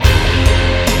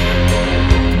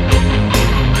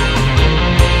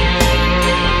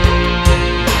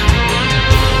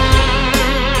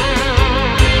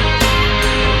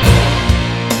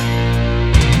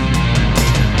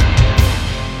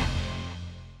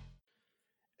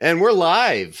And we're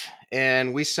live,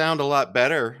 and we sound a lot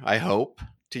better, I hope,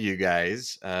 to you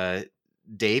guys.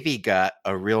 Davey got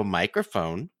a real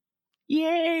microphone.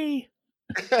 Yay!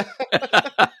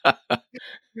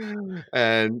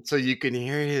 And so you can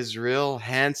hear his real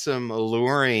handsome,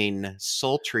 alluring,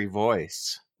 sultry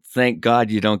voice. Thank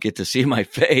God you don't get to see my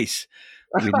face.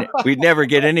 We'd never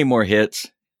get any more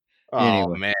hits. Oh,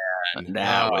 Anyway, man.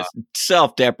 that was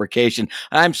self-deprecation.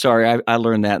 I'm sorry. I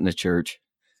learned that in the church.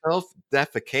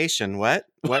 Self-defecation.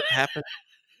 What happened?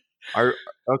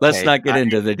 Let's not get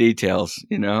into the details,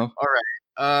 All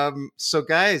right. So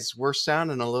guys, we're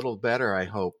sounding a little better, I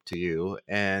hope, to you.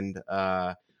 And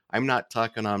I'm not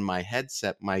talking on my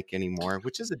headset mic anymore,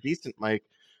 which is a decent mic.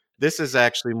 This is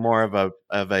actually more of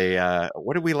a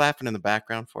what are we laughing in the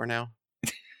background for now?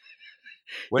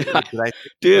 What did I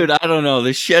Dude, I don't know.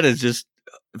 This shit is just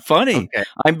funny. Okay.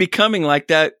 I'm becoming like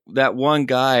that one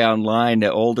guy online,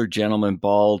 the older gentleman,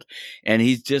 bald, and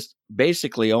he's just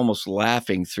basically almost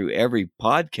laughing through every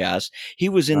podcast. He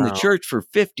was in the church for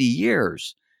 50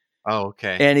 years. Oh,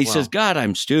 okay. And he says, God,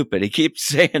 I'm stupid. He keeps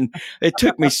saying it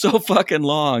took me so fucking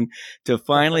long to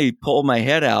finally pull my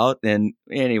head out. And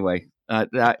anyway, I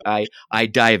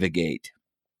divagate.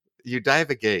 You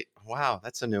divagate. Wow,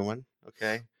 that's a new one.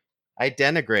 Okay. I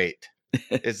denigrate.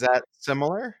 Is that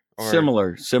similar? Or?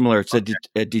 Similar. It's okay.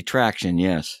 a detraction.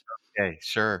 Yes. Okay,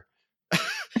 sure.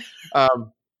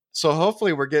 So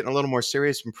hopefully we're getting a little more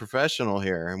serious and professional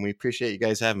here, and we appreciate you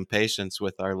guys having patience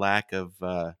with our lack of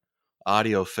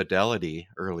audio fidelity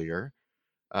earlier.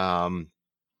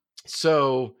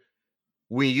 So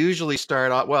we usually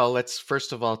start off, well, let's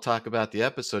first of all talk about the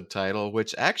episode title,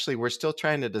 which actually we're still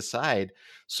trying to decide.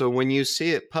 So when you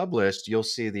see it published, you'll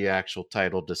see the actual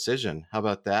title decision. How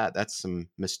about that? That's some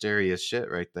mysterious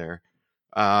shit right there.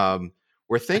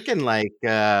 We're thinking like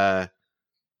Pay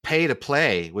to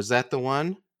Play. Was that the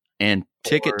one? And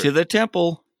Ticket to the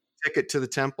Temple. Ticket to the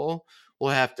Temple.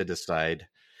 We'll have to decide.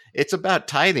 It's about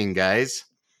tithing, guys.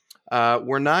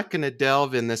 We're not going to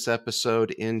delve in this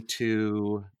episode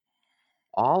into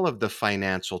all of the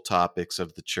financial topics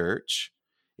of the church,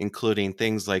 including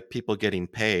things like people getting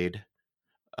paid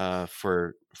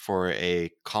for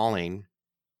a calling,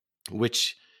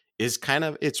 which is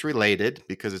it's related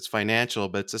because it's financial,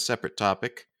 but it's a separate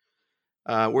topic.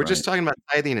 We're just talking about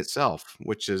tithing itself,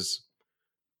 which is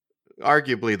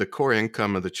arguably the core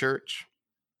income of the church.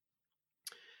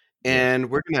 And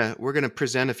we're gonna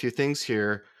present a few things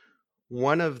here.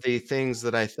 One of the things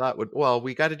that I thought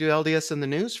we got to do LDS in the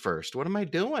news first. What am I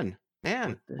doing?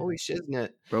 Man, holy shit, isn't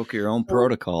it? Broke your own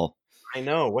protocol. I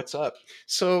know. What's up?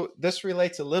 So this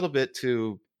relates a little bit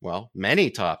to, many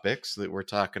topics that we're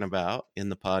talking about in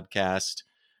the podcast.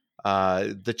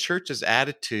 The church's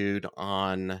attitude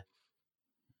on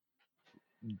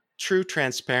true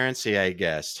transparency, I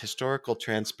guess, historical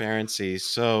transparency.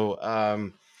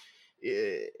 So,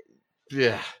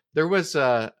 there was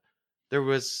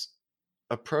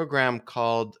a program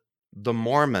called The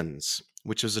Mormons,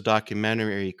 which was a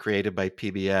documentary created by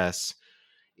PBS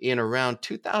in around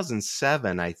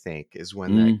 2007, I think, is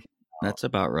when that came out. That's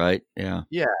about right. Yeah.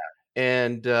 Yeah.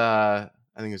 And I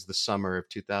think it was the summer of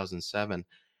 2007.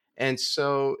 And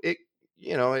so it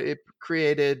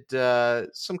created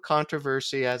some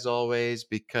controversy, as always,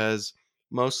 because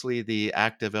mostly the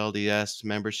active LDS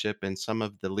membership and some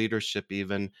of the leadership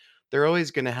even, they're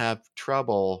always going to have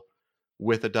trouble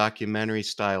with a documentary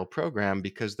style program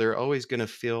because they're always going to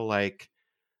feel like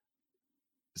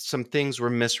some things were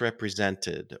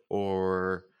misrepresented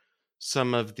or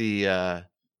some of the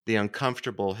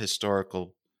uncomfortable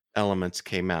historical elements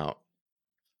came out,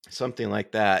 something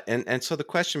like that. And so the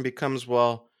question becomes,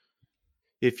 well,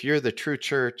 if you're the true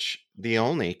church, the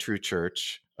only true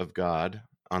church of God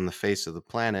on the face of the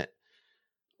planet,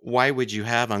 why would you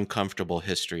have uncomfortable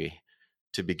history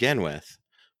to begin with?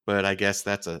 But I guess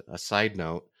that's a side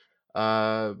note.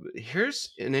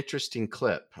 Here's an interesting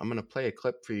clip. I'm going to play a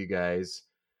clip for you guys.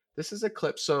 This is a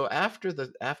clip. So after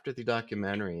the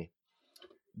documentary,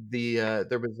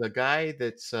 there was a guy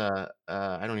that's I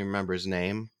don't even remember his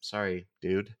name. Sorry,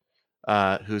 dude.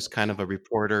 Who's kind of a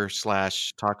reporter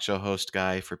 / talk show host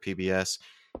guy for PBS.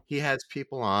 He has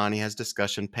people on. He has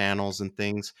discussion panels and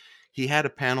things. He had a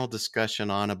panel discussion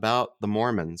on about the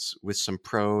Mormons with some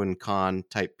pro and con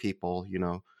type people,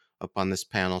 up on this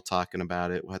panel talking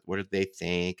about it. What did they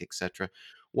think, etc.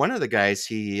 One of the guys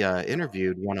he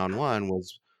interviewed one-on-one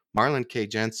was Marlon K.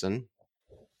 Jensen,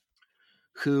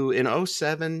 who in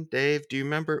 2007, Dave, do you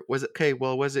remember? Was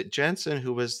it Jensen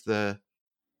who was the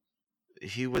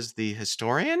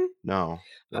historian? No.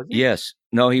 Was he? Yes.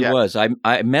 No, he was.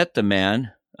 I met the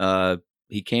man.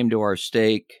 He came to our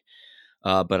stake.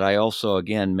 But I also,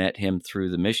 again, met him through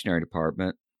the missionary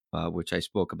department, which I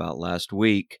spoke about last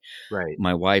week, Right.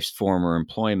 my wife's former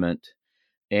employment.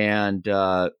 And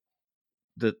the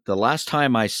last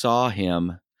time I saw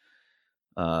him,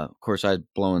 of course,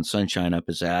 I'd blown sunshine up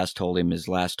his ass, told him his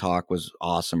last talk was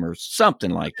awesome or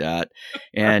something like that.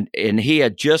 And he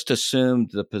had just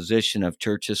assumed the position of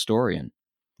church historian,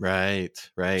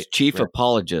 Right. Right. chief Right.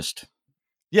 apologist.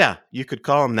 Yeah, you could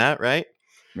call him that, right?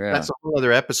 Yeah. That's a whole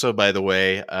other episode, by the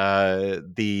way.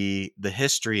 The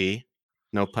history,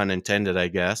 no pun intended, I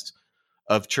guess,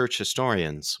 of church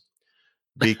historians.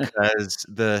 Because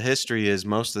the history is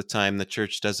most of the time the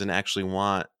church doesn't actually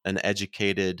want an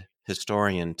educated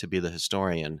historian to be the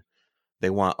historian. They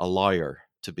want a lawyer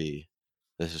to be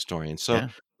the historian. So Yeah.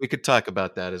 we could talk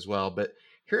about that as well. But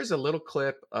here's a little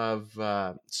clip of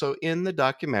so in the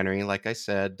documentary, like I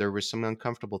said, there were some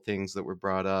uncomfortable things that were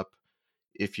brought up.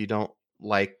 If you don't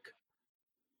like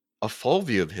a full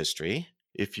view of history,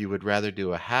 if you would rather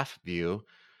do a half view,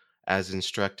 as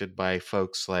instructed by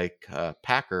folks like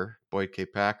Packer, Boyd K.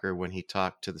 Packer, when he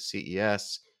talked to the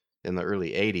CES in the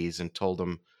early 80s and told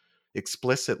them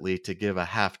explicitly to give a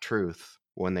half truth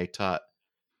when they taught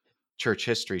church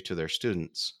history to their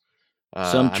students.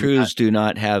 Some I'm not truths do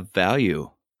not have value.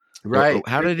 right.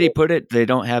 How did he put it? They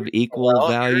don't have equal Well,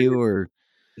 value, or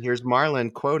here's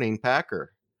Marlon quoting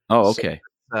Packer. oh, So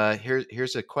okay.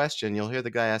 here's a question. You'll hear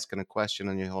the guy asking a question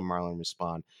and you'll hear Marlon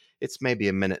respond. It's maybe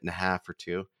a minute and a half or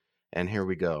two. And here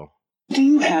we go. Do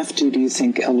you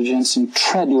think, Elder Jensen,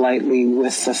 tread lightly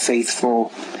with the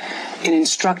faithful in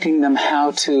instructing them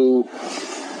how to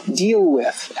deal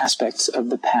with aspects of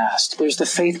the past? There's the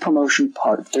faith promotion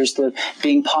part, there's the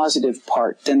being positive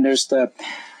part, then there's the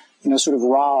sort of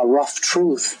raw, rough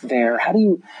truth there. How do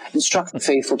you instruct the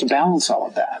faithful to balance all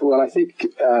of that? Well, I think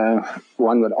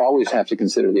one would always have to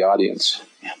consider the audience.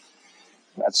 Yeah.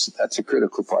 That's a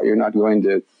critical part. You're not going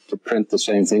to print the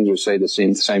same things or say the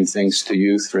same things to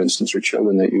youth, for instance, or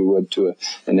children that you would to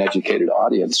an educated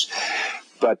audience.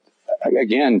 But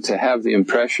again, to have the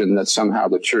impression that somehow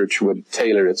the church would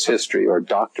tailor its history or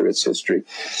doctor its history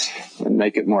and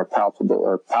make it more palpable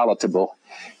or palatable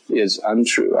is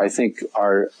untrue. I think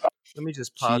our... Let me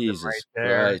just pause it right Jesus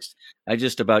there. Christ. I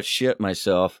just about shit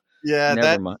myself. Yeah,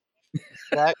 Never mind.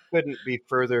 that couldn't be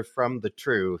further from the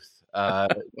truth.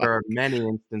 There are many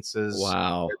instances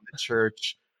Wow. where the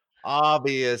church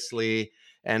obviously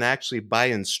and actually by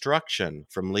instruction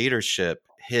from leadership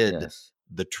hid Yes.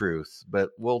 the truth. But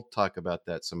we'll talk about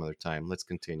that some other time. Let's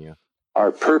continue.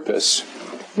 Our purpose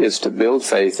is to build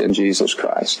faith in Jesus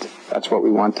Christ. That's what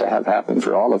we want to have happen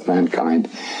for all of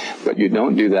mankind. But you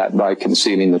don't do that by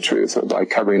concealing the truth or by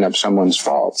covering up someone's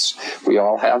faults. We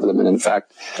all have them. And in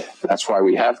fact, that's why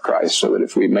we have Christ, so that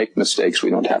if we make mistakes, we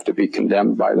don't have to be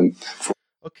condemned by them.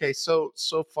 Okay, so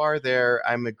far there,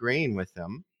 I'm agreeing with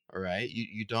them. All right.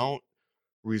 You don't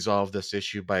resolve this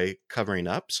issue by covering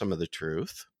up some of the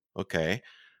truth. Okay.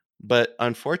 But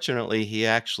unfortunately, he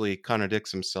actually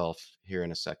contradicts himself here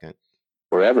in a second.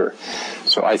 Forever.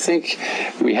 So I think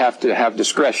we have to have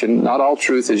discretion. Not all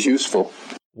truth is useful.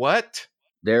 What?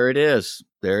 There it is.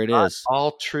 There it is.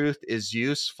 All truth is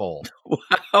useful.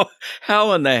 Wow.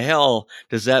 How in the hell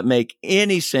does that make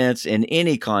any sense in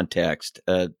any context?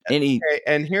 Okay,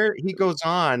 and here he goes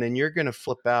on, and you're going to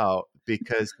flip out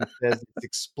because he says it's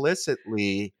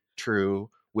explicitly true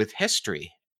with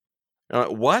history.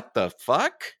 What the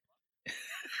fuck?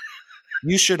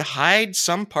 You should hide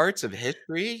some parts of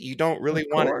history? You don't really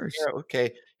want to hear?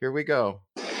 Okay, here we go.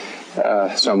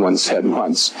 Someone said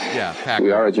once, yeah, Packer.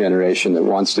 We are a generation that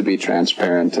wants to be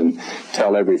transparent and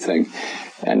tell everything.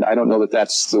 And I don't know that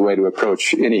that's the way to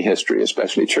approach any history,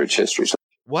 especially church history.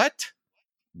 What?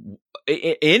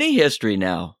 Any history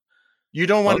now? You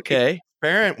don't want to be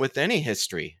transparent with any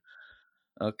history.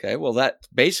 Okay, well, that's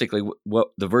basically what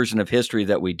the version of history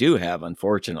that we do have,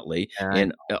 unfortunately,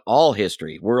 in all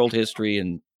history, world history,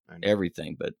 and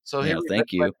everything. But so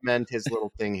thank you. Recommend his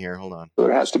little thing here. Hold on.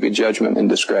 There has to be judgment and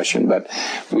discretion, but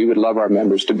we would love our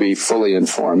members to be fully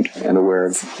informed and aware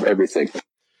of everything.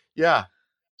 Yeah.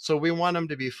 So we want them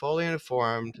to be fully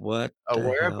informed,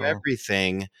 aware of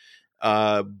everything,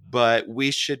 but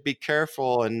we should be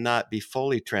careful and not be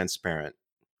fully transparent.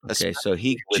 Okay, so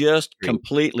he just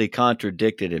completely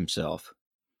contradicted himself.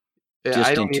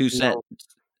 Just in 2 sentences.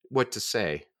 What to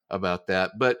say about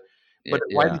that? But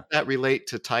why does that relate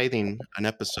to tithing? An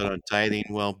episode on tithing?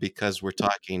 Well, because we're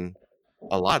talking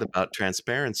a lot about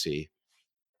transparency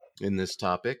in this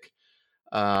topic.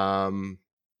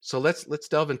 So let's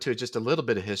delve into just a little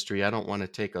bit of history. I don't want to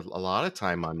take a lot of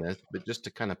time on this, but just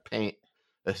to kind of paint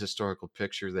a historical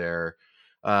picture there.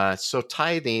 So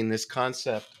tithing, this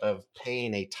concept of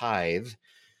paying a tithe,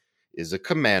 is a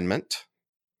commandment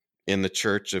in the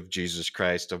Church of Jesus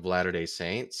Christ of Latter-day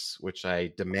Saints, which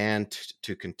I demand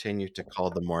to continue to call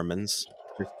the Mormons,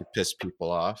 just to piss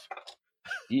people off.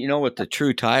 You know what the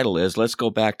true title is? Let's go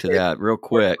back to that real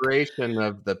quick. Corporation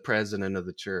of the President of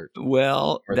the Church.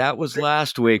 Well, that was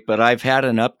last week, but I've had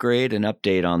an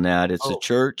update on that. It's a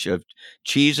Church of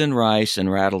Cheese and Rice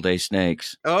and Rattle-Day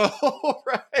Snakes. Oh,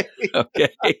 right.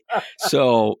 Okay.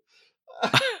 So,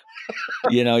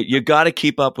 you got to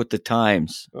keep up with the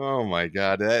times. Oh, my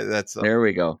God. That's there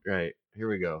we go. Right. Here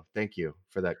we go. Thank you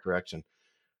for that correction.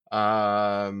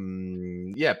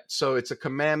 Yeah. So it's a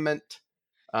commandment.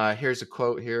 Here's a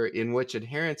quote here, in which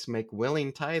adherents make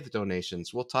willing tithe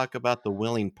donations. We'll talk about the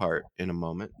willing part in a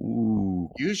moment. Ooh.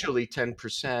 Usually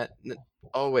 10%,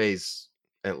 always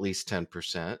at least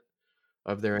 10%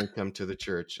 of their income to the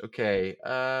church. Okay,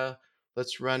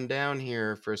 let's run down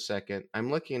here for a second.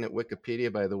 I'm looking at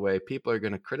Wikipedia, by the way. People are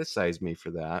going to criticize me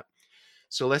for that.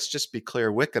 So let's just be clear.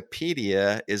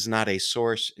 Wikipedia is not a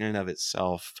source in and of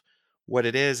itself. What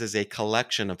it is a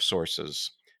collection of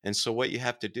sources. And so what you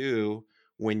have to do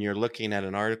when you're looking at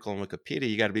an article in Wikipedia,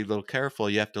 you got to be a little careful.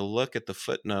 You have to look at the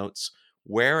footnotes.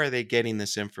 Where are they getting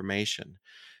this information?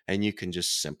 And you can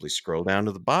just simply scroll down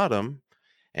to the bottom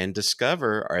and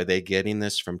discover, are they getting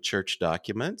this from church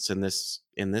documents? In this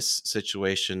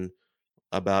situation,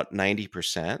 about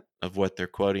 90% of what they're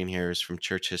quoting here is from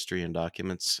church history and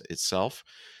documents itself.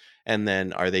 And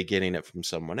then are they getting it from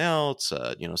someone else,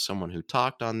 someone who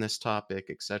talked on this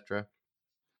topic, etc.?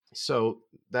 So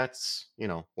that's,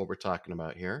 what we're talking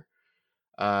about here.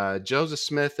 Joseph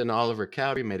Smith and Oliver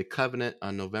Cowdery made a covenant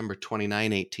on November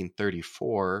 29,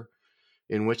 1834,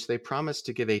 in which they promised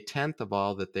to give a tenth of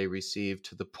all that they received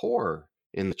to the poor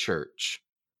in the church.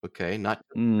 Okay, not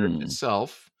to the church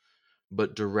itself,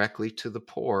 but directly to the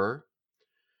poor.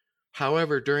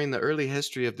 However, during the early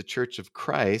history of the Church of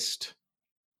Christ,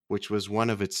 which was one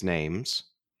of its names,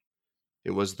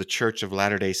 it was the Church of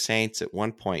Latter-day Saints at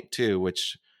one point too,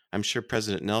 which I'm sure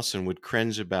President Nelson would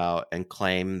cringe about and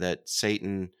claim that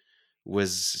Satan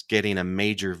was getting a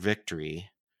major victory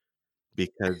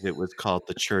because it was called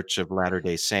the Church of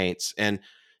Latter-day Saints. And,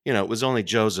 it was only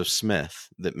Joseph Smith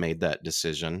that made that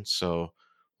decision. So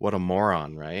what a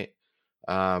moron, right?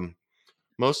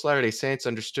 Most Latter-day Saints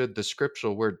understood the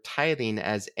scriptural word tithing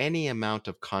as any amount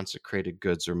of consecrated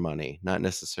goods or money, not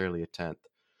necessarily a tenth.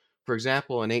 For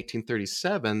example, in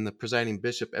 1837, the presiding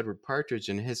bishop, Edward Partridge,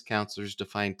 and his counselors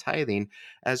defined tithing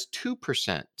as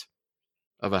 2%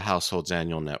 of a household's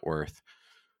annual net worth.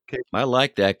 Okay. I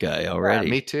like that guy already.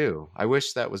 Yeah, me too. I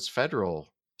wish that was federal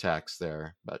tax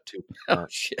there, about 2%. Oh,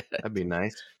 shit. That'd be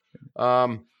nice.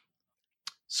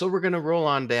 So we're going to roll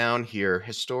on down here.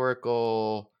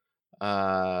 Historical.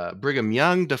 Brigham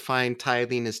Young defined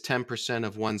tithing as 10%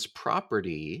 of one's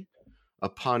property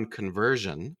upon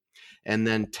conversion, and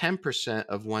then 10%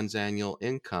 of one's annual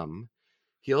income.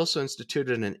 He also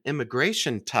instituted an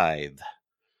immigration tithe,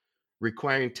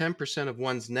 requiring 10% of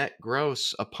one's net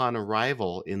gross upon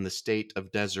arrival in the state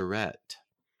of Deseret.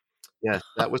 Yes,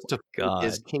 that was to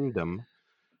his kingdom.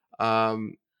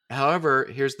 However,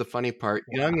 here's the funny part.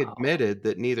 Wow. Young admitted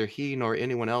that neither he nor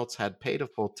anyone else had paid a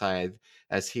full tithe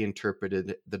as he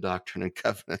interpreted the Doctrine and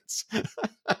Covenants.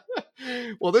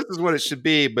 Well, this is what it should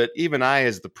be, but even I,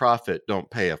 as the prophet, don't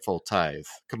pay a full tithe.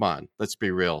 Come on, let's be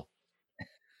real.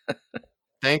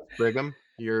 Thanks, Brigham.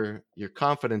 Your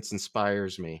confidence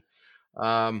inspires me.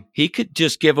 He could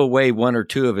just give away one or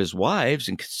two of his wives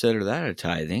and consider that a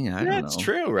tithing. I don't know. That's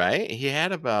true, right? He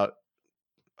had about,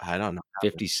 I don't know,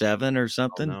 57 or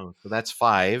something. No, so that's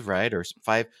 5, right? Or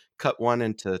 5, cut 1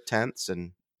 into tenths,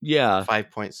 and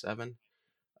 5.7.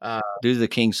 Do the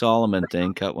King Solomon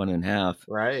thing, cut 1 in half.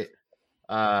 Right.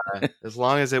 As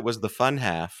long as it was the fun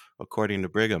half, according to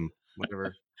Brigham,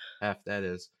 whatever half that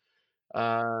is.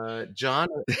 John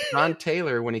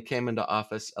Taylor, when he came into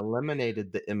office,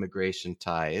 eliminated the immigration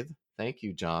tithe. Thank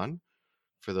you, John.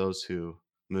 For those who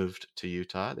moved to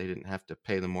Utah, they didn't have to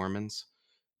pay the Mormons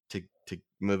to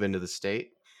move into the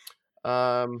state.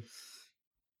 Let's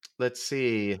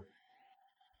see.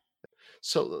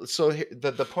 So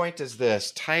the point is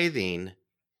this: tithing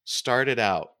started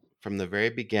out from the very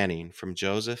beginning, from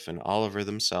Joseph and Oliver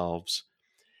themselves,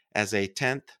 as a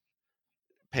tenth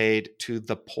paid to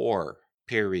the poor,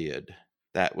 period.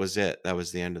 That was it. That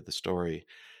was the end of the story.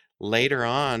 Later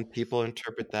on, people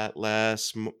interpret that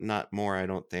less, not more, I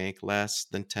don't think, less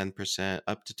than 10%,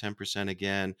 up to 10%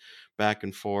 again, back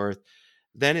and forth.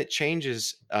 Then it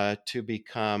changes to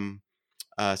become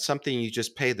something you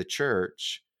just pay the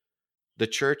church. The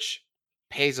church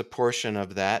pays a portion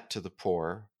of that to the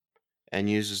poor, and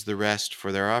uses the rest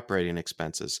for their operating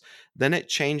expenses. Then it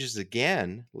changes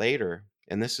again later,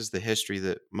 and this is the history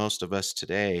that most of us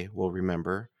today will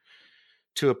remember,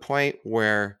 to a point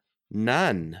where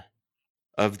none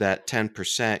of that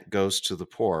 10% goes to the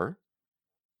poor.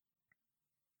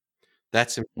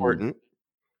 That's important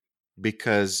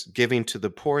because giving to the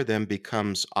poor then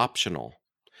becomes optional.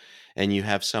 And you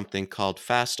have something called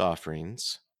fast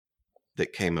offerings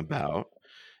that came about.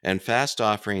 And fast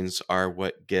offerings are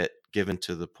what get given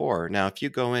to the poor. Now, if you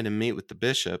go in and meet with the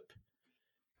bishop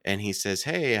and he says,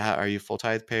 "Hey, are you full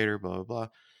tithe payer?" Blah, blah, blah.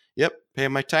 Yep, pay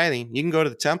my tithing. You can go to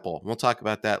the temple. We'll talk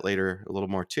about that later a little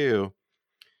more too.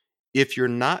 If you're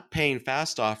not paying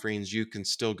fast offerings, you can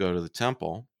still go to the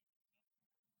temple.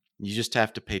 You just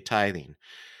have to pay tithing.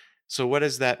 So what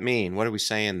does that mean? What are we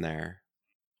saying there?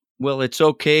 Well, it's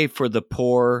okay for the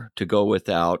poor to go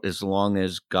without as long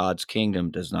as God's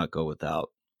kingdom does not go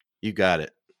without. You got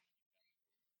it.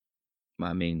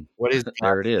 I mean, what is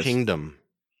there it God's is. kingdom?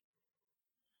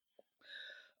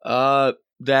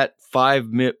 That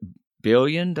 $5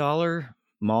 billion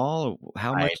mall.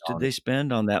 How much did they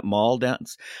spend on that mall down?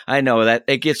 I know that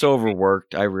it gets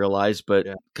overworked, I realize, but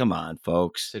come on,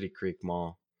 folks. City Creek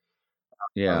Mall.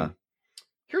 Yeah.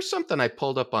 Here's something I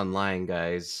pulled up online,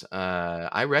 guys.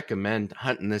 I recommend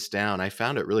hunting this down. I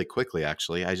found it really quickly,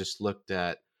 actually. I just looked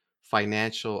at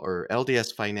financial or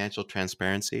LDS financial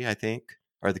transparency, I think,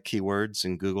 are the keywords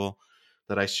in Google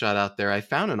that I shot out there. I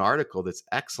found an article that's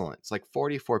excellent. It's like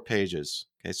 44 pages.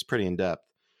 Okay, it's pretty in depth.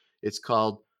 It's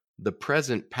called The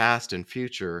Present, Past, and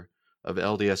Future of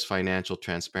LDS Financial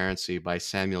Transparency by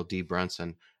Samuel D.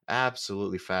 Brunson.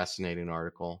 Absolutely fascinating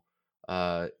article.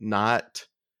 Not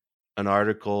an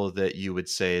article that you would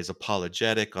say is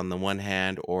apologetic on the one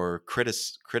hand or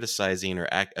criticizing or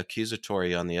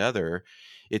accusatory on the other.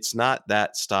 It's not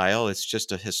that style. It's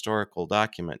just a historical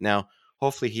document. Now,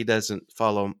 hopefully he doesn't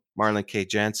follow Marlon K.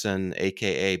 Jensen,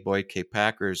 aka Boyd K.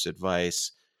 Packer's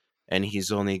advice, and he's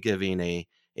only giving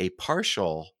a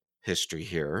partial history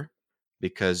here,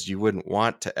 because you wouldn't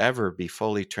want to ever be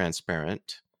fully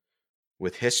transparent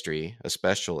with history,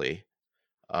 especially.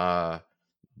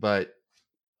 But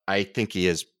I think he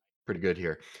is pretty good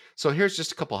here. So here's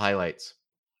just a couple highlights.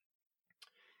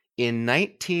 In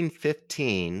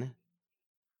 1915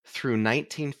 through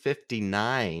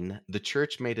 1959, the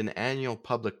church made an annual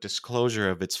public disclosure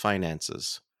of its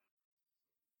finances.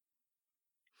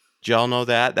 Do y'all know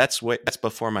that? That's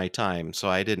before my time, so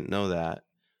I didn't know that.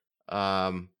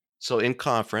 So in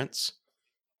conference,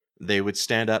 they would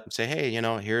stand up and say, "Hey,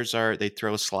 here's they'd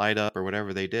throw a slide up or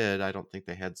whatever they did." I don't think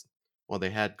they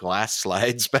had glass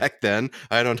slides back then.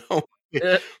 I don't know.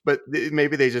 But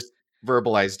maybe they just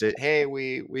verbalized it. "Hey,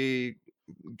 we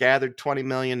gathered 20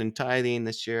 million in tithing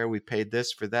this year. We paid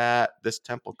this for that. This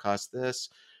temple cost this.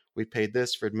 We paid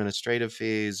this for administrative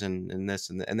fees and this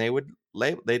and they would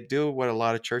do what a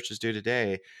lot of churches do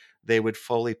today. They would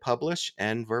fully publish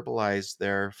and verbalize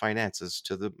their finances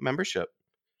to the membership,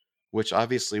 which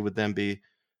obviously would then be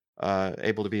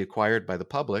able to be acquired by the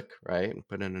public, right? And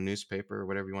put in a newspaper or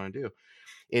whatever you want to do.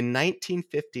 In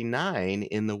 1959,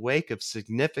 in the wake of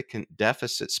significant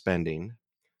deficit spending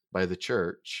by the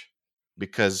church,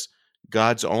 because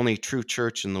God's only true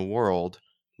church in the world,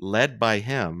 led by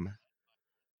him,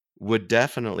 would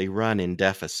definitely run in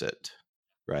deficit,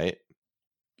 right?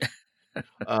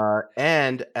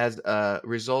 And as a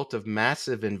result of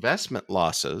massive investment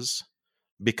losses,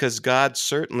 because God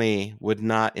certainly would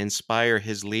not inspire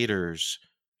his leaders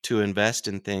to invest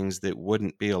in things that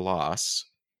wouldn't be a loss.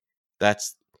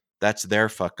 That's their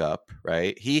fuck up,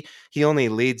 right? He only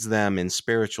leads them in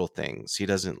spiritual things. He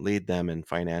doesn't lead them in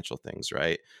financial things,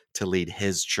 right? To lead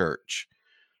his church.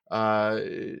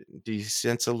 Do you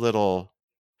sense a little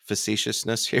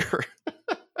facetiousness here?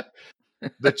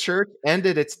 The church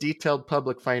ended its detailed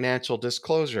public financial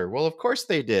disclosure. Well, of course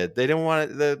they did. They didn't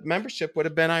want it. The membership would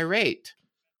have been irate.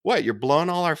 What? You're blowing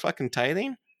all our fucking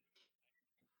tithing?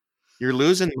 You're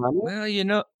losing money?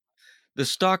 Well, the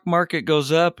stock market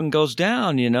goes up and goes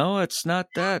down, it's not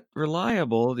that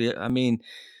reliable. I mean,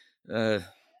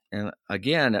 and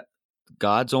again,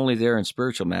 God's only there in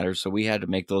spiritual matters, so we had to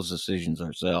make those decisions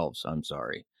ourselves. I'm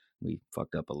sorry. We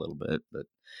fucked up a little bit, but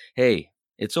hey,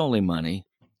 it's only money.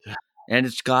 And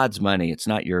it's God's money. It's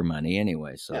not your money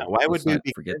anyway. So yeah, why would we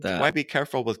forget that? Why be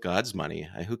careful with God's money?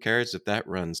 Who cares if that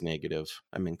runs negative?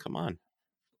 I mean, come on.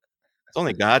 It's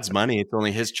only God's money. It's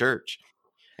only his church.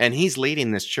 And he's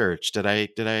leading this church. Did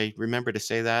I remember to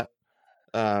say that?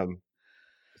 So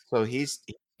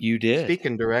you did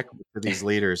speaking directly to these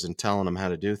leaders and telling them how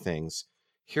to do things.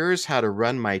 Here's how to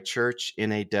run my church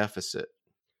in a deficit.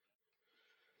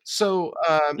 So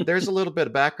there's a little bit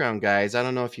of background, guys. I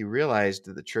don't know if you realized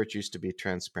that the church used to be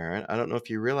transparent. I don't know if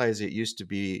you realize it used to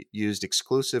be used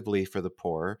exclusively for the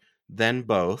poor, then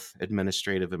both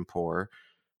administrative and poor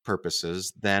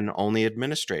purposes, then only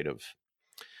administrative.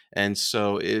 And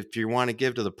so if you want to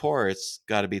give to the poor, it's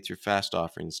got to be through fast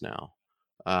offerings now.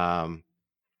 Um,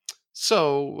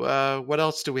 so what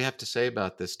else do we have to say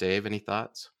about this, Dave? Any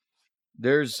thoughts?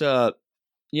 There's,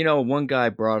 one guy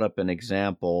brought up an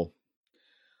example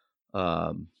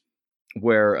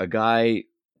where a guy,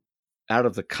 out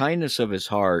of the kindness of his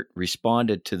heart,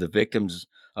 responded to the victims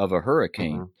of a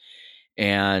hurricane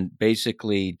and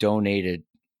basically donated,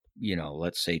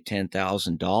 let's say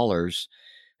 $10,000.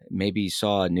 Maybe he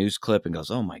saw a news clip and goes,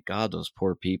 "Oh my God, those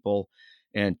poor people,"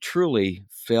 and truly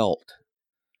felt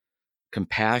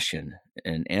compassion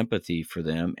and empathy for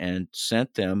them and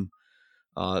sent them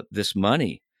this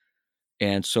money.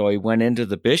 And so he went into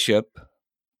the bishop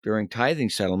during tithing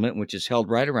settlement, which is held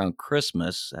right around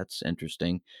Christmas. That's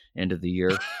interesting. End of the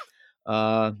year.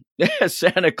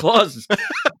 Santa Claus.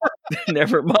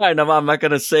 Never mind. I'm not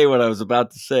going to say what I was about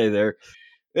to say there.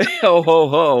 Ho, ho,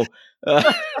 ho.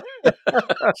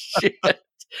 Shit.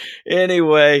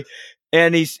 Anyway,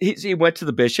 and he went to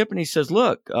the bishop and he says,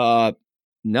 "Look,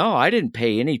 no, I didn't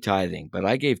pay any tithing, but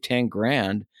I gave 10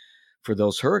 grand for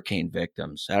those hurricane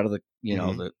victims out of the,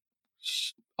 the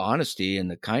honesty and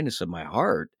the kindness of my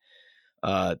heart.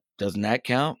 Doesn't that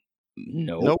count?"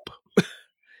 Nope.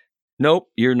 Nope.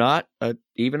 You're not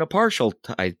even a partial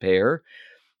tithe payer.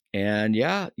 And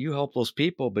yeah, you help those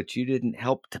people, but you didn't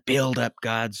help to build up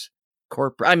God's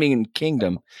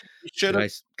kingdom. You should have.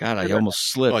 God, I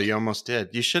almost slipped. Well, you almost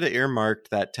did. You should have earmarked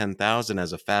that 10,000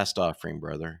 as a fast offering,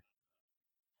 brother.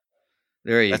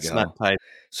 There you go. That's not tithing.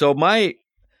 So my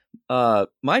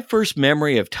first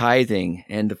memory of tithing,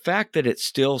 and the fact that it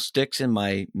still sticks in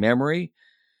my memory,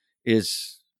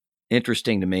 is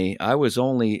interesting to me. I was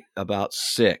only about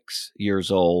 6 years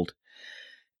old,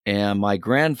 and my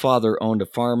grandfather owned a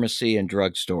pharmacy and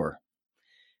drugstore.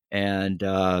 And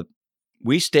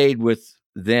we stayed with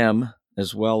them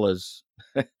as well as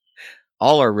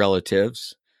all our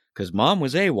relatives, because Mom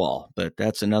was AWOL, but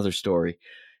that's another story.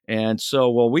 And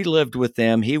so while we lived with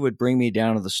them, he would bring me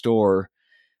down to the store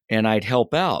and I'd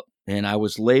help out. And I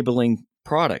was labeling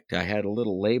product. I had a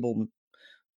little label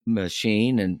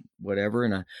machine and whatever,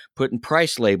 and I putting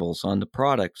price labels on the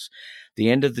products. The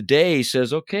end of the day, he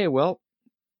says, "Okay, well,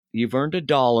 you've earned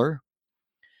 $1."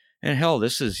 And hell,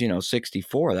 this is,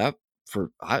 64. That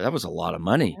was a lot of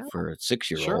money for a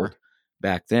 6-year-old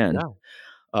back then.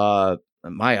 Yeah.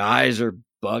 My eyes are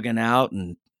bugging out,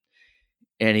 and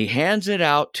he hands it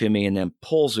out to me and then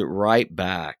pulls it right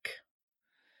back.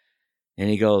 And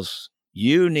he goes,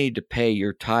 "You need to pay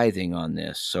your tithing on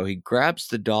this." So he grabs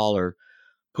the dollar,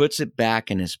 puts it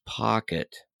back in his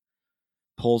pocket,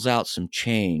 pulls out some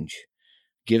change,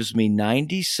 gives me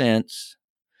 90 cents,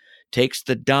 takes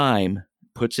the dime,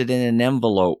 puts it in an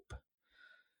envelope,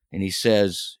 and he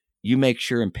says, "You make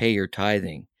sure and pay your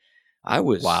tithing." I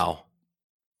was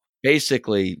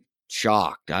basically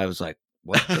shocked. I was like,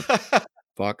 what the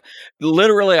fuck?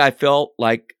 Literally, I felt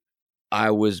like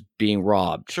I was being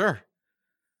robbed. Sure.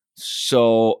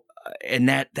 So, and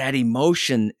that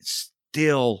emotion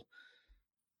still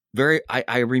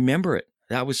I remember it.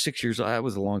 That was 6 years old. That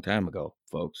was a long time ago,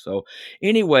 folks. So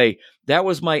anyway, that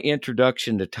was my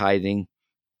introduction to tithing.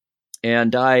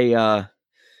 And I've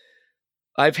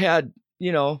had,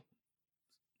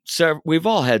 we've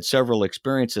all had several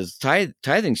experiences.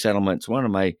 Tithing settlement's one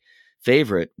of my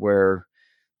favorite, where,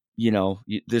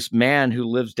 this man who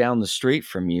lives down the street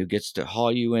from you gets to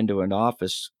haul you into an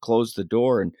office, close the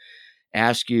door, and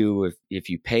ask you if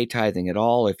you pay tithing at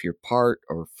all, if you're part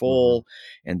or full.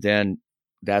 And then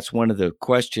that's one of the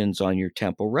questions on your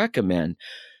temple recommend.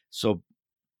 So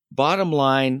bottom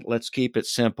line, let's keep it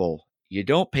simple. You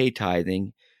don't pay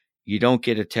tithing. You don't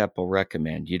get a temple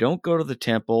recommend. You don't go to the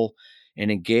temple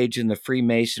and engage in the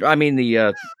Freemason.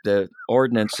 The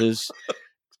ordinances.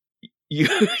 You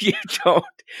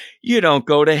don't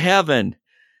go to heaven.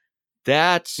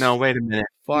 That's no. Wait a minute,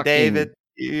 David.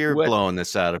 You're blowing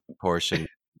this out of proportion.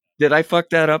 Did I fuck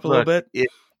that up a little bit?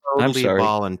 It's totally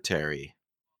voluntary.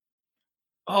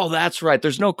 Oh, that's right.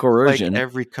 There's no coercion. Like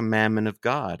every commandment of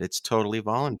God, it's totally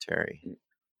voluntary.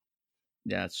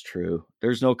 That's true.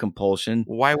 There's no compulsion.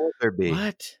 Why would there be?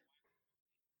 What?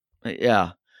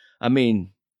 Yeah.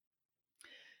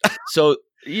 So,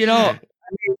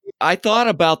 I thought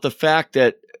about the fact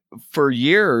that for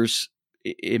years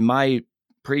in my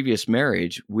previous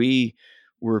marriage, we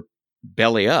were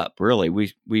belly up, really.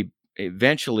 We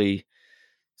eventually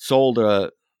sold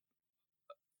a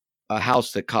a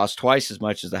house that cost twice as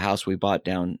much as the house we bought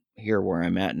down here where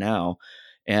I'm at now.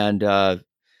 And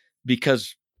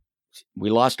because we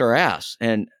lost our ass.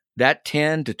 And that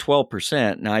 10 to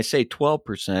 12%, now I say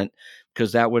 12%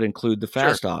 because that would include the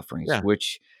fast offerings, Yeah.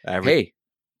 which, hey,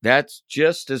 that's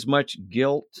just as much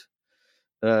guilt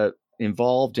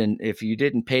involved. And if you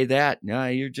didn't pay that, no,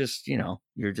 you're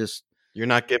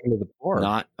not giving to the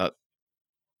poor.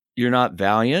 You're not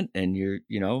valiant, and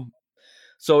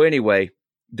so anyway,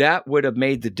 that would have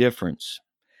made the difference.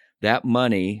 That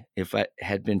money, if it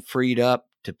had been freed up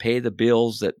to pay the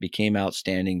bills that became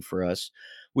outstanding for us,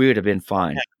 we would have been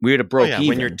fine. We would have broke even.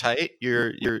 When you're tight,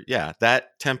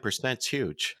 that 10%'s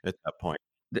huge at that point.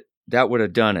 That would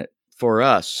have done it for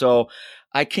us. So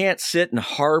I can't sit and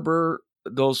harbor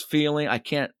those feelings. I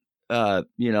can't, but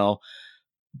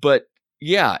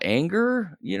yeah,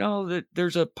 anger, that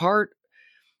there's a part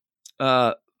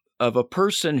of a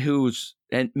person who's,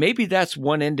 and maybe that's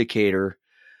one indicator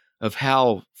of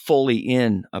how fully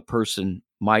in a person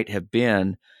might have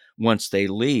been once they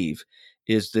leave,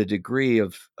 is the degree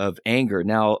of anger.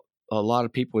 Now, a lot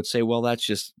of people would say, well, that's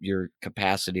just your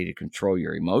capacity to control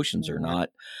your emotions or not.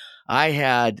 I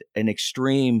had an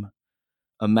extreme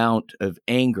amount of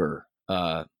anger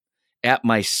at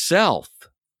myself,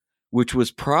 which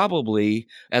was probably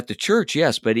at the church,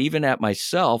 yes, but even at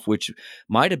myself, which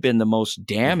might have been the most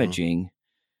damaging,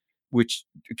 which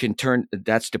can turn,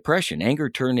 that's depression. Anger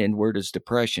turned inward as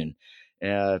depression.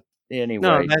 Anyway,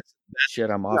 no, that's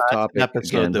I'm off topic. An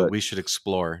episode again, that we should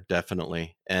explore,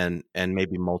 definitely, and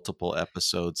maybe multiple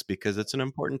episodes, because it's an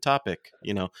important topic.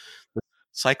 The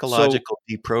psychological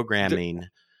deprogramming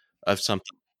of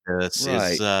something like this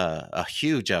is a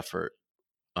huge effort.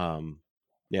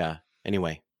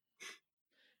 Anyway,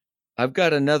 I've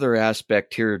got another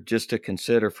aspect here just to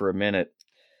consider for a minute.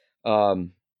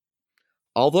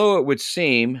 Although it would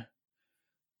seem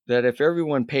that if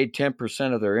everyone paid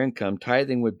 10% of their income,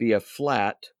 tithing would be a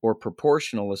flat or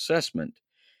proportional assessment.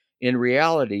 In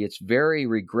reality, it's very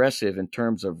regressive in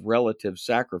terms of relative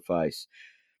sacrifice.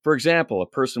 For example, a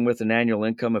person with an annual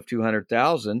income of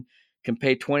 $200,000 can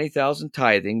pay $20,000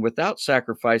 tithing without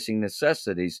sacrificing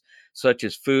necessities such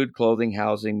as food, clothing,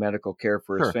 housing, medical care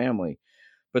for his family.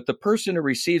 But the person who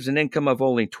receives an income of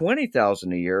only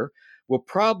 $20,000 a year will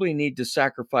probably need to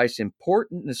sacrifice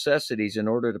important necessities in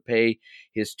order to pay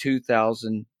his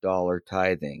 $2,000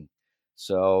 tithing.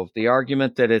 So the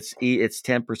argument that it's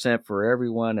 10% for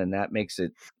everyone and that makes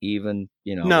it even,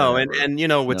 no, whatever. and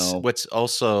what's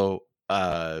also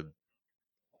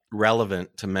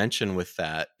relevant to mention with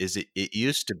that is it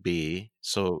used to be,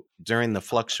 so during the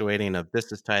fluctuating of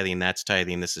this is tithing, that's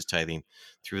tithing, this is tithing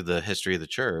through the history of the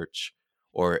church,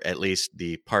 or at least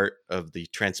the part of the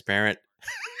transparent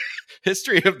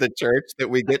history of the church that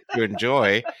we get to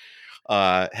enjoy.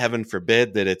 Heaven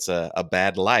forbid that it's a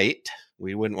bad light.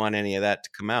 We wouldn't want any of that to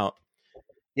come out.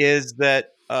 Is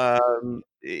that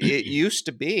it used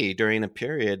to be during a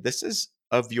period, this is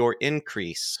of your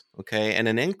increase, okay? And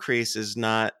an increase is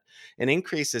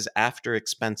after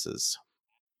expenses.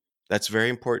 That's very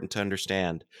important to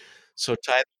understand. So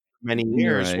tithing for many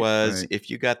years was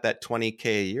if you got that $20K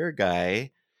a year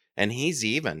guy, and he's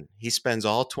even, he spends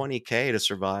all $20K to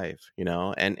survive,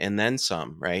 and then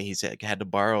some, right? He's had to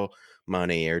borrow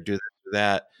money or do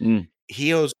that.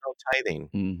 He owes no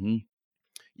tithing.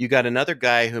 You got another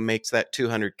guy who makes that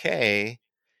 $200K,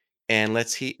 and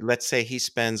let's say he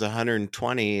spends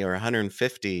 120 or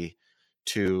 150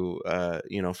 to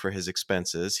for his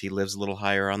expenses. He lives a little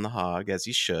higher on the hog, as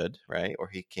he should, right? Or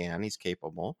he's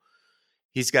capable.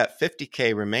 He's got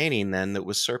 50K remaining then that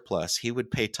was surplus. He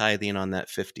would pay tithing on that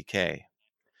 50K.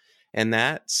 And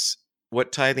that's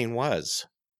what tithing was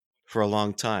for a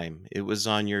long time. It was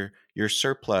on your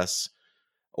surplus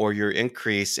or your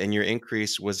increase, and your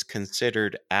increase was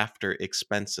considered after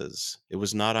expenses. It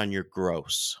was not on your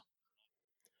gross.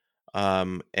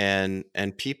 And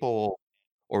people,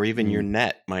 or even your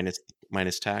net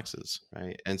minus taxes,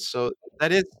 right? And so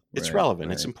that is, it's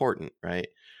relevant. It's important, right?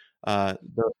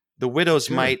 The widow's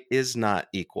mite is not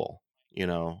equal, it's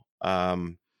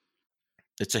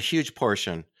a huge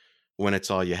portion when it's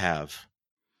all you have,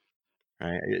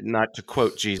 right? Not to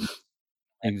quote Jesus,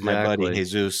 my buddy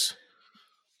Jesus.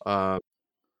 I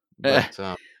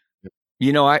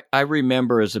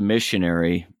remember as a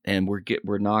missionary, and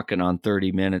we're knocking on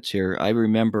 30 minutes here. I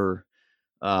remember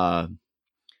how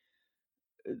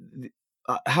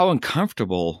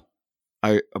uncomfortable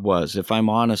I was, if I'm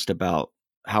honest about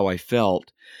how I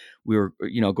felt. We were,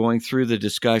 going through the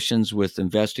discussions with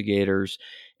investigators,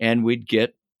 and we'd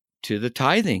get to the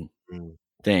tithing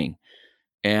thing.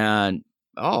 And,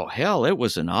 oh, hell, it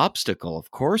was an obstacle. Of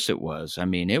course it was. I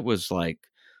mean, it was like,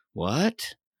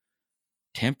 What?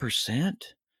 10%?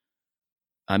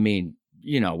 I mean,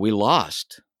 we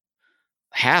lost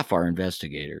half our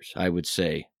investigators, I would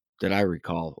say, that I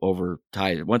recall over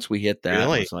tithe. Once we hit that, it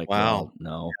Really? was like, Wow.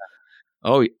 well,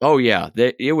 no. Oh yeah.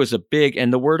 It was a big,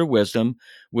 and the word of wisdom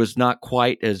was not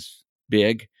quite as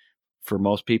big for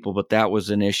most people, but that was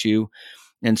an issue.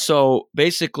 And so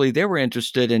basically they were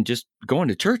interested in just going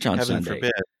to church on Heaven Sunday.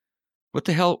 forbid. What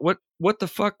the hell? What the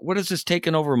fuck? What is this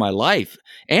taking over my life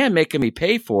and making me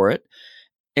pay for it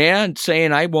and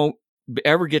saying I won't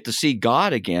ever get to see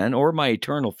God again or my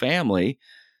eternal family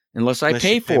unless I Unless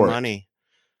pay you pay for it? money.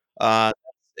 That's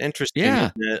interesting, Yeah.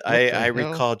 isn't it? What the I hell?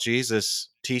 recall Jesus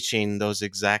teaching those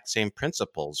exact same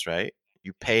principles, right?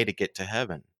 You pay to get to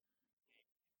heaven.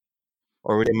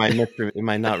 Or am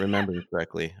I not remembering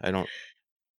correctly? I don't.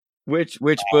 Which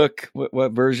book?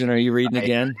 What version are you reading I,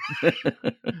 again?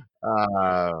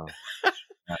 uh,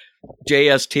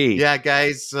 JST. yeah,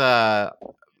 guys.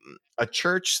 A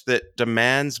church that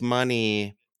demands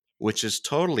money, which is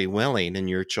totally willing in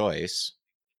your choice,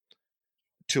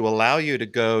 to allow you to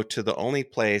go to the only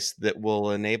place that will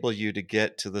enable you to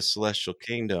get to the celestial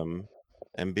kingdom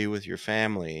and be with your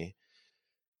family,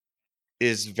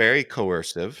 is very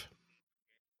coercive.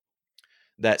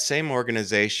 That same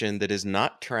organization that is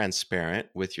not transparent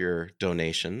with your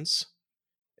donations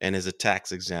and is a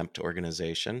tax exempt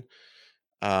organization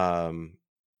um,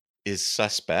 is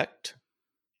suspect.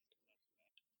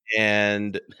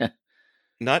 And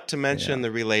not to mention Yeah.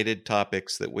 the related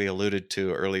topics that we alluded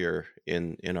to earlier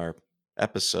in our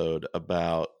episode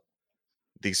about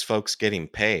these folks getting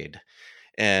paid.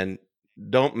 And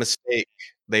don't mistake,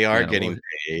 they are Yeah. getting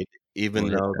paid, even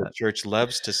What is though the that? church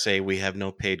loves to say we have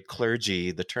no paid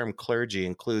clergy. The term clergy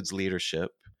includes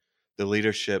leadership. The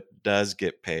leadership does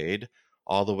get paid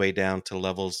all the way down to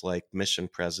levels like mission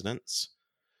presidents.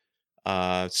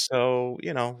 So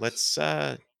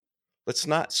let's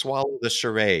not swallow the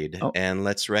charade Oh, and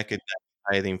let's recognize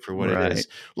tithing for what it right. is.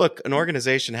 Look, an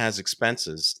organization has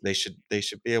expenses. They should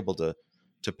be able to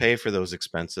pay for those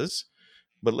expenses.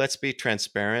 But let's be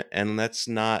transparent and let's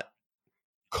not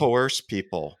coerce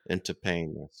people into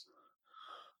paying this.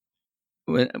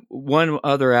 One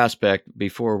other aspect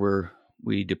before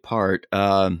we depart,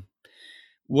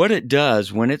 what it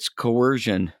does when it's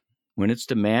coercion, when it's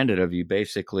demanded of you,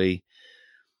 basically,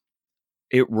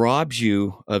 it robs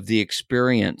you of the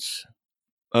experience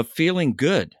of feeling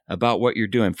good about what you're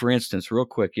doing. For instance, real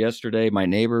quick, yesterday, my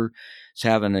neighbor is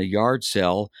having a yard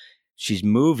sale. She's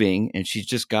moving and she's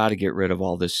just got to get rid of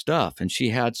all this stuff. And she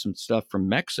had some stuff from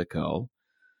Mexico,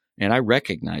 and I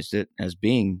recognized it as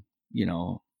being,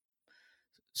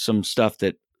 some stuff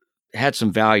that had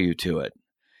some value to it.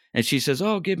 And she says,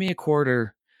 "Oh, give me a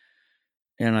quarter."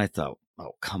 And I thought,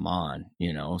 "Oh, come on."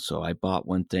 So I bought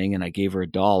one thing and I gave her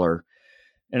 $1.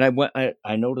 And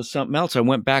I noticed something else. I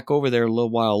went back over there a little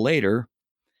while later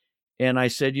and I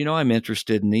said, "I'm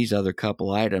interested in these other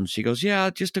couple items." She goes, "Yeah,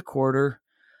 just a quarter."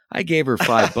 I gave her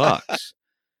 $5.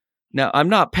 Now, I'm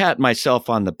not patting myself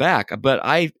on the back, but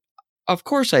of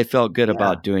course I felt good Yeah.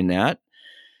 about doing that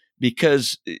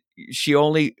because she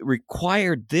only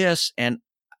required this. And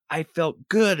I felt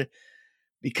good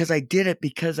because I did it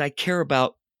because I care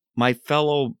about my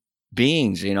fellow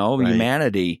beings, Right.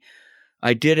 humanity.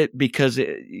 I did it because,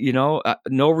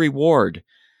 no reward.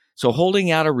 So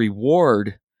holding out a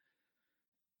reward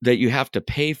that you have to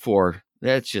pay for,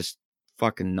 that's just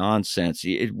fucking nonsense.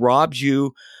 It robs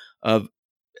you of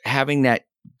having that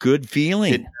good It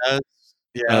feeling does.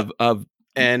 Yeah. of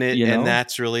And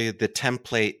that's really the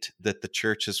template that the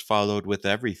church has followed with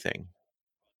everything,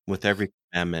 with every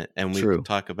commandment. And we could true.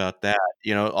 talk about that.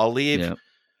 I'll leave Yeah.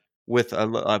 with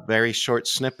a very short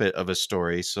snippet of a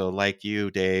story. So, like you,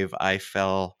 Dave, I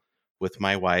fell with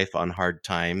my wife on hard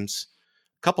times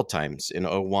a couple times in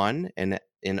 '01 and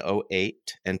in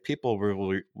 '08. And people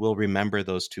will remember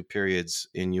those two periods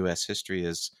in U.S. history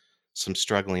as some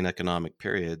struggling economic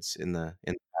periods in the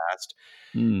past.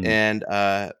 Hmm. And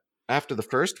after the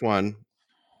first one,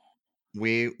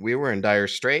 we were in dire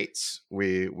straits.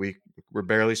 We were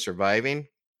barely surviving.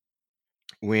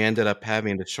 We ended up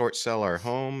having to short sell our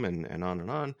home and on and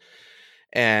on.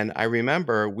 And I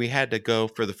remember we had to go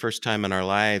for the first time in our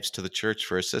lives to the church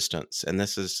for assistance. And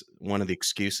this is one of the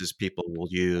excuses people will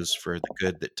use for the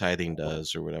good that tithing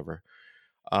does or whatever.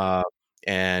 Uh,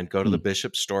 and go to the Hmm.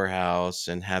 bishop's storehouse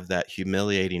and have that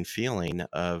humiliating feeling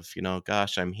of,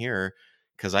 gosh, I'm here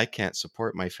because I can't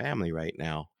support my family right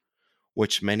now,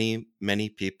 which many, many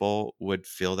people would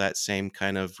feel that same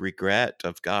kind of regret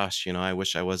of, gosh, I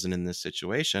wish I wasn't in this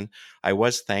situation. I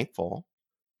was thankful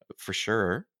for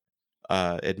sure,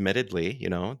 admittedly,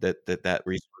 that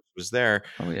resource was there.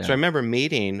 Oh So I yeah. remember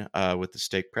meeting with the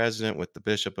stake president, with the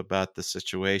bishop about the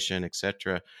situation,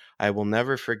 etc. I will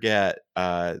never forget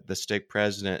the stake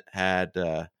president had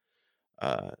the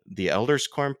elders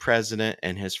quorum president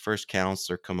and his first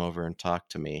counselor come over and talk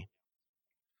to me.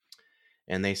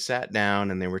 And they sat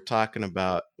down and they were talking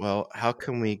about, well, how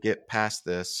can we get past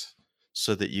this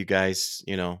so that you guys,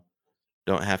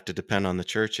 don't have to depend on the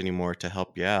church anymore to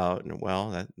help you out? And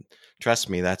well, trust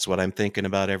me, that's what I'm thinking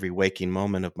about every waking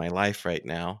moment of my life right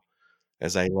now,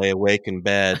 as I lay awake in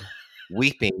bed,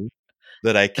 weeping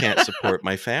that I can't support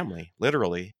my family,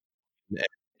 literally.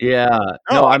 Yeah.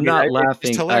 No, No, I I'm mean, not it's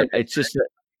laughing. hilarious. It's just that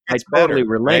It I gets totally better,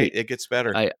 right? relate. It gets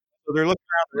better. I So they're looking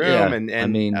around the room, yeah. and I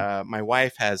mean, my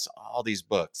wife has all these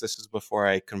books. This is before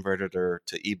I converted her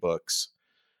to ebooks.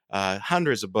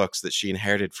 Hundreds of books that she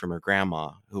inherited from her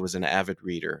grandma, who was an avid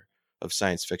reader of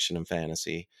science fiction and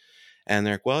fantasy. And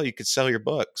they're like, well, you could sell your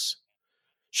books.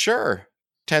 Sure.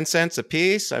 10 cents a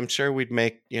piece. I'm sure we'd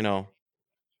make, $50.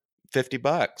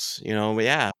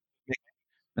 Yeah.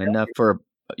 enough for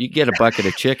you get a bucket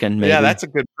of chicken, Yeah, maybe. that's a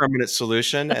good permanent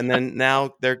solution. And then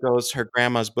now there goes her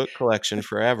grandma's book collection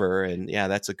forever. And yeah,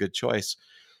 that's a good choice.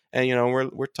 And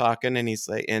we're talking, and he's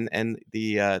like, and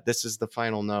the this is the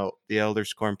final note. The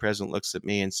elders quorum president looks at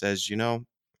me and says,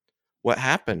 what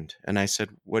happened? And I said,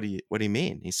 what do you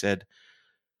mean? He said,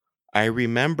 I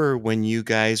remember when you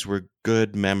guys were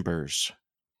good members.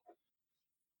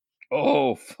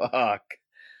 Oh fuck.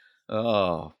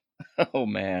 Oh. Oh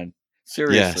man.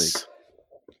 Seriously. Yes.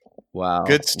 Wow.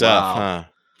 Good stuff, Wow. huh?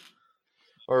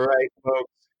 All right,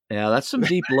 folks. Yeah, that's some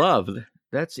deep love.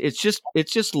 It's just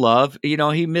love. He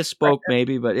misspoke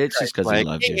maybe, but it's just because he Like,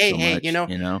 loves you hey, so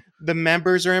much. the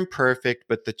members are imperfect,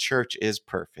 but the church is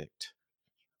perfect.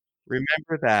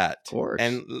 Remember that. Of course.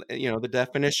 And the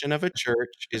definition of a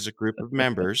church is a group of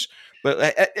members.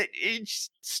 But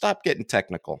just stop getting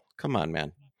technical. Come on,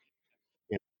 man.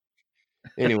 Yeah.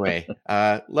 Anyway,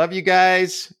 love you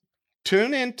guys.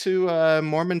 Tune into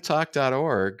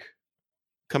mormontalk.org.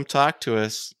 Come talk to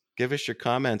us. Give us your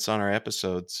comments on our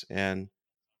episodes. And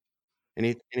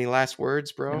any last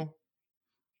words, Yeah. bro?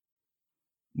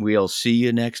 We'll see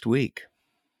you next week.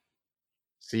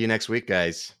 See you next week,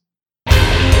 guys.